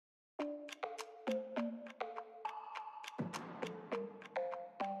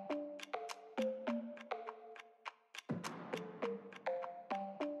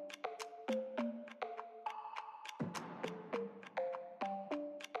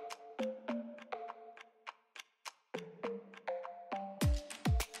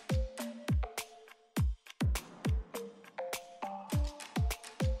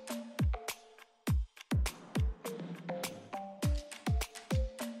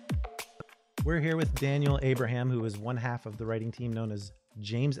We're here with Daniel Abraham, who is one half of the writing team known as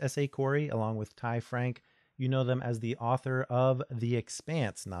James S.A. Carey, along with Ty Frank. You know them as the author of the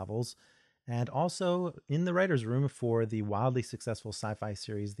Expanse novels, and also in the writer's room for the wildly successful sci-fi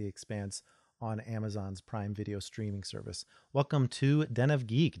series, The Expanse, on Amazon's Prime Video streaming service. Welcome to Den of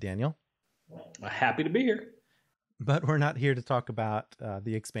Geek, Daniel. Happy to be here. But we're not here to talk about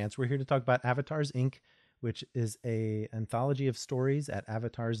The Expanse. We're here to talk about Avatars, Inc., which is an anthology of stories at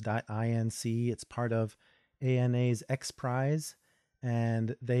avatars.inc. It's part of ANA's X Prize,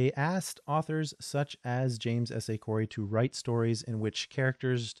 and they asked authors such as James S.A. Carey to write stories in which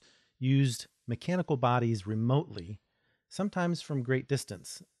characters used mechanical bodies remotely, sometimes from great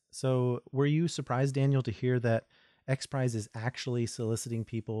distance. So were you surprised, Daniel, to hear that X Prize is actually soliciting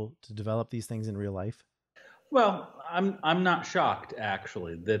people to develop these things in real life? Well, I'm not shocked,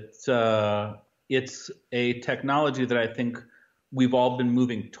 actually, that it's a technology that I think we've all been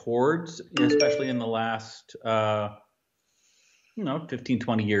moving towards, especially in the last 15,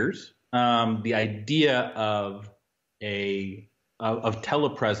 20 years. The idea of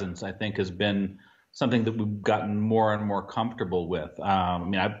telepresence, I think, has been something that we've gotten more and more comfortable with.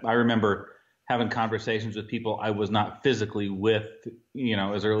 I remember having conversations with people I was not physically with,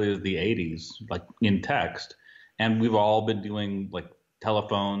 as early as the 80s, like in text. And we've all been doing like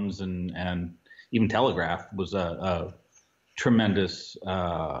telephones and even telegraph was a tremendous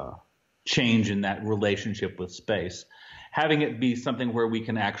change in that relationship with space. Having it be something where we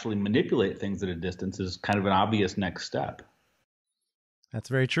can actually manipulate things at a distance is kind of an obvious next step. That's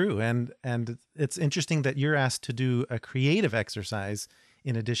very true. And it's interesting that you're asked to do a creative exercise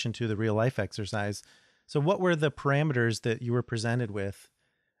in addition to the real life exercise. So what were the parameters that you were presented with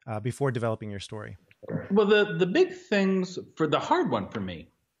before developing your story? Well, the big things for the hard one for me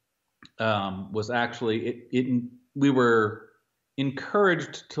was actually we were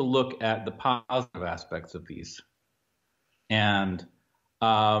encouraged to look at the positive aspects of these. And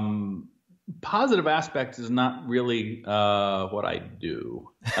positive aspects is not really what I do.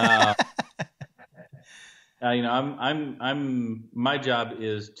 My job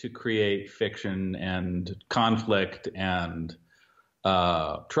is to create fiction and conflict and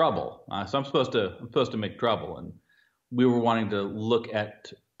trouble. So I'm supposed to make trouble, and we were wanting to look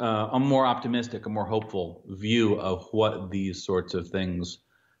at a more optimistic, a more hopeful view of what these sorts of things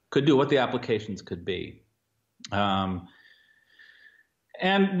could do, what the applications could be. And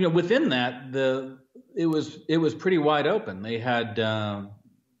within that, it was pretty wide open. They had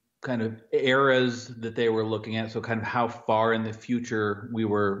kind of eras that they were looking at, so kind of how far in the future we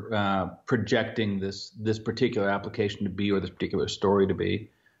were projecting this particular application to be, or this particular story to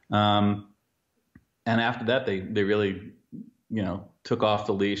be. And after that, they really took off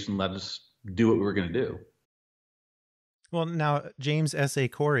the leash and let us do what we were going to do. Well, now James S.A.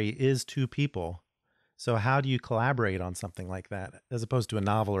 Carey is two people. So how do you collaborate on something like that as opposed to a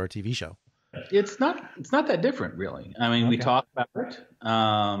novel or a TV show? It's not that different, really. I mean, okay. We talk about it.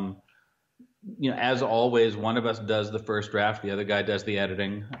 As always, one of us does the first draft, the other guy does the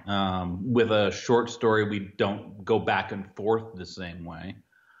editing. With a short story, we don't go back and forth the same way.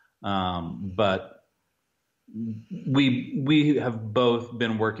 But we have both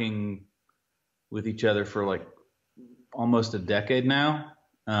been working with each other for like almost a decade now.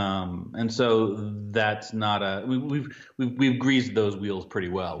 And so that's not we've greased those wheels pretty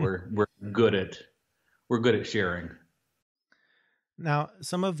well. We're good at sharing. Now,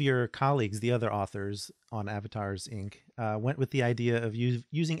 some of your colleagues, the other authors on Avatars, Inc., went with the idea of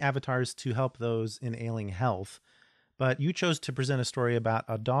using avatars to help those in ailing health. But you chose to present a story about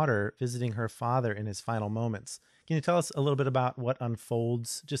a daughter visiting her father in his final moments. Can you tell us a little bit about what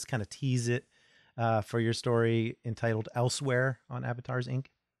unfolds? Just kind of tease it for your story entitled Elsewhere on Avatars, Inc.?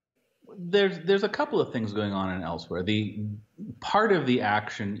 There's a couple of things going on in Elsewhere. The part of the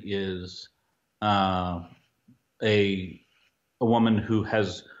action is a woman who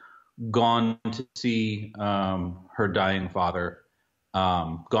has gone to see her dying father,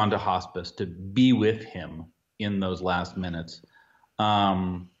 gone to hospice to be with him in those last minutes.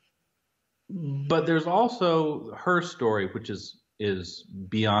 But there's also her story, which is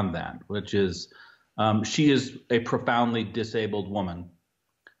beyond that, which is she is a profoundly disabled woman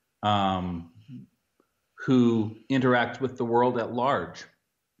who interacts with the world at large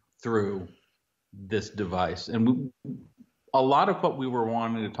through this device. And a lot of what we were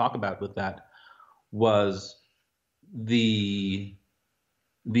wanting to talk about with that was the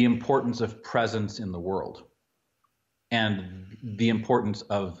importance of presence in the world and the importance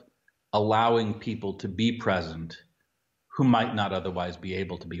of allowing people to be present who might not otherwise be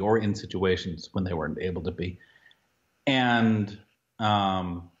able to be, or in situations when they weren't able to be. And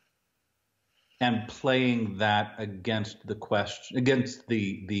and playing that against the question, against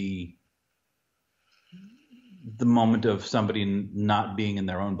the moment of somebody not being in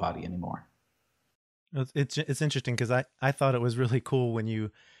their own body anymore. It's interesting because I thought it was really cool when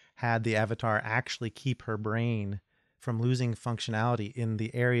you had the avatar actually keep her brain from losing functionality in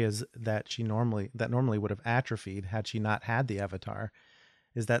the areas that normally would have atrophied had she not had the avatar.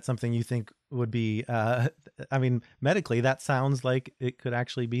 Is that something you think would be? I mean, medically, that sounds like it could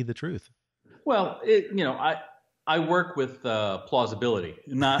actually be the truth. Well, I work with plausibility,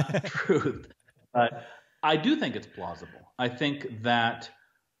 not truth. But I do think it's plausible. I think that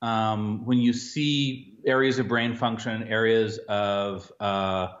when you see areas of brain function, areas of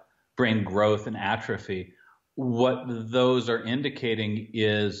brain growth and atrophy, what those are indicating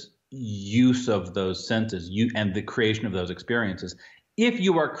is use of those senses, and the creation of those experiences. If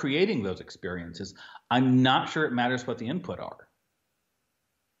you are creating those experiences, I'm not sure it matters what the input are.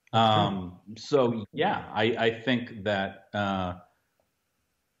 So yeah, I think that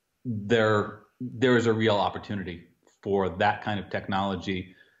there is a real opportunity for that kind of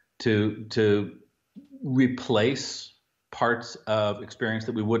technology to replace parts of experience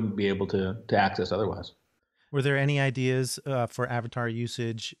that we wouldn't be able to access otherwise. Were there any ideas for avatar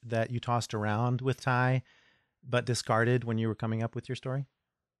usage that you tossed around with Ty, but discarded when you were coming up with your story?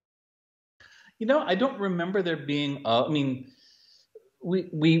 I don't remember there being. I mean,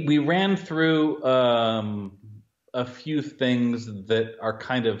 we ran through a few things that are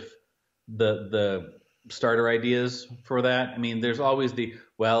kind of the starter ideas for that. I mean, there's always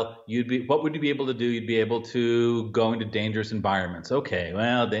what would you be able to do? You'd be able to go into dangerous environments. Okay,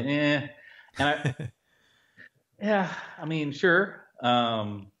 well then, yeah, I mean, sure.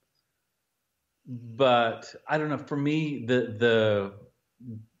 But I don't know. For me,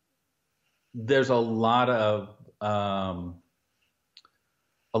 there's a lot of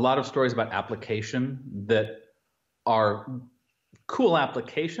stories about application that are cool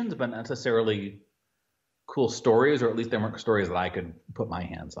applications, but not necessarily cool stories, or at least they weren't stories that I could put my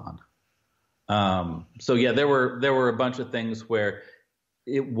hands on. So yeah, there were a bunch of things where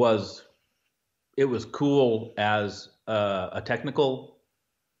it was cool as a technical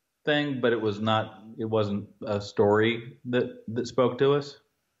thing, but it wasn't a story that spoke to us.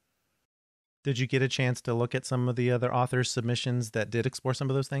 Did you get a chance to look at some of the other authors' submissions that did explore some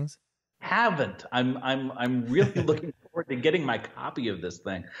of those things? Haven't. I'm really looking forward to getting my copy of this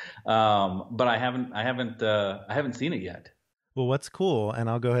thing, but I haven't seen it yet. Well, what's cool, and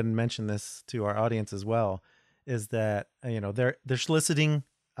I'll go ahead and mention this to our audience as well, is that they're soliciting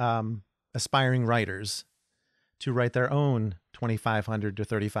aspiring writers to write their own 2,500 to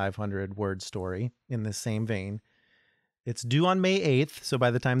 3,500 word story in the same vein. It's due on May 8th, so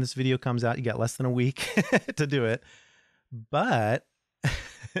by the time this video comes out, you got less than a week to do it. But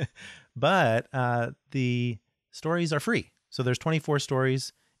the stories are free. So there's 24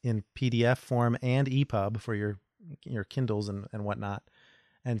 stories in PDF form and EPUB for your Kindles and whatnot.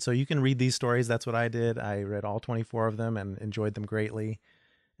 And so you can read these stories. That's what I did. I read all 24 of them and enjoyed them greatly.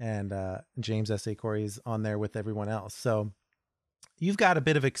 And James S.A. Carey is on there with everyone else. So you've got a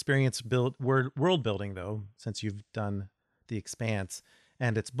bit of experience world building, though, since you've done The Expanse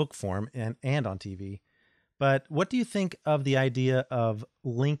and its book form and on TV. But what do you think of the idea of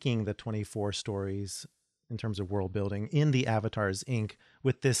linking the 24 stories in terms of world building in the Avatars Inc.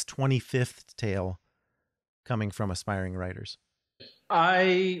 with this 25th tale coming from aspiring writers?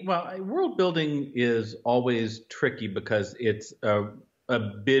 World building is always tricky because it's a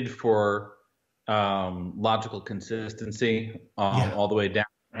bid for logical consistency all the way down,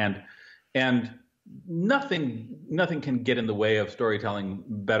 and nothing can get in the way of storytelling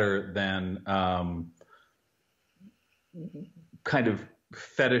better than kind of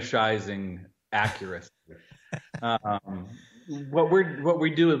fetishizing accuracy. What we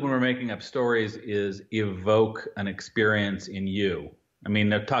do is when we're making up stories is evoke an experience in you. I mean,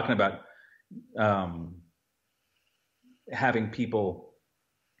 they're talking about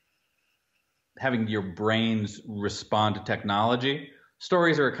having your brains respond to technology.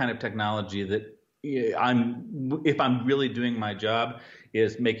 Stories are a kind of technology that if I'm really doing my job,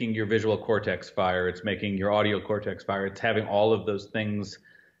 is making your visual cortex fire. It's making your audio cortex fire. It's having all of those things,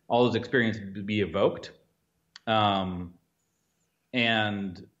 all those experiences be evoked. And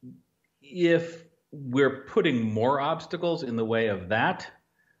if we're putting more obstacles in the way of that,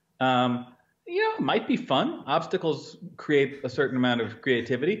 it might be fun. Obstacles create a certain amount of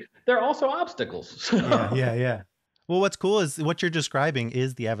creativity. They're also obstacles. Yeah. Well, what's cool is what you're describing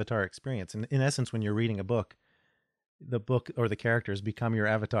is the avatar experience. And in essence, when you're reading a book, the book or the characters become your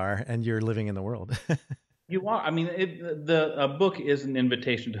avatar and you're living in the world. You are. I mean, the a book is an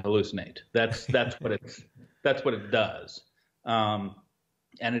invitation to hallucinate. That's what it does, and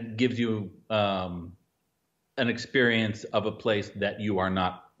it gives you an experience of a place that you are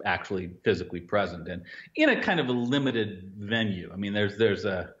not actually physically present in a kind of a limited venue. I mean, there's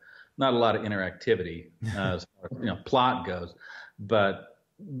a not a lot of interactivity as far as, plot goes, but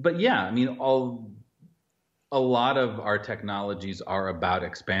yeah, I mean, a lot of our technologies are about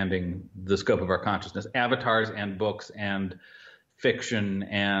expanding the scope of our consciousness. Avatars and books and fiction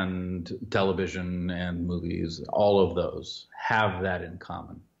and television and movies, all of those have that in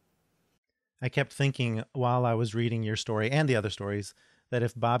common. I kept thinking while I was reading your story and the other stories that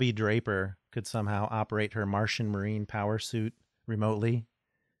if Bobby Draper could somehow operate her Martian Marine power suit remotely,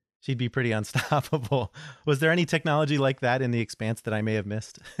 she'd be pretty unstoppable. Was there any technology like that in the Expanse that I may have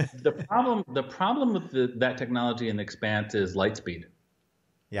missed? The problem with that technology in the Expanse is light speed.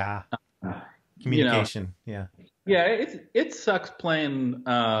 Yeah. You know, Communication. Yeah. yeah, it sucks playing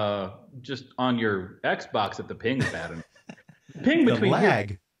just on your Xbox at the ping's bad. And the ping The between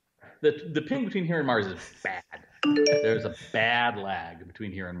lag. the ping between here and Mars is bad. There's a bad lag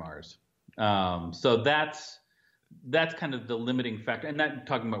between here and Mars. So that's kind of the limiting factor. And that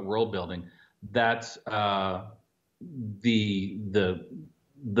talking about world building, that's the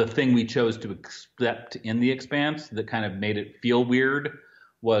thing we chose to accept in the Expanse that kind of made it feel weird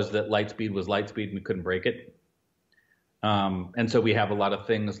was that light speed was light speed and we couldn't break it. And so we have a lot of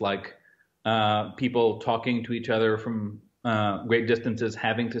things like people talking to each other from great distances,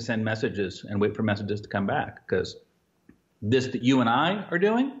 having to send messages and wait for messages to come back, because this that you and I are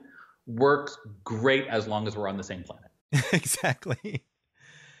doing works great as long as we're on the same planet. Exactly.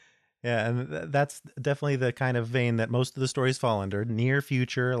 Yeah, and that's definitely the kind of vein that most of the stories fall under. Near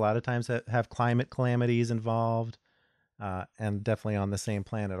future, a lot of times have climate calamities involved, and definitely on the same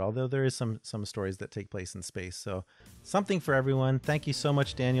planet, although there is some stories that take place in space. So something for everyone. Thank you so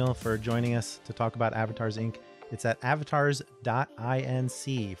much, Daniel, for joining us to talk about Avatars Inc. It's at avatars.inc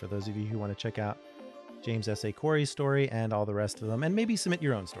for those of you who want to check out James S.A. Corey's story and all the rest of them, and maybe submit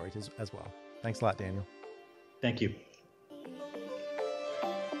your own story as well. Thanks a lot, Daniel. Thank you.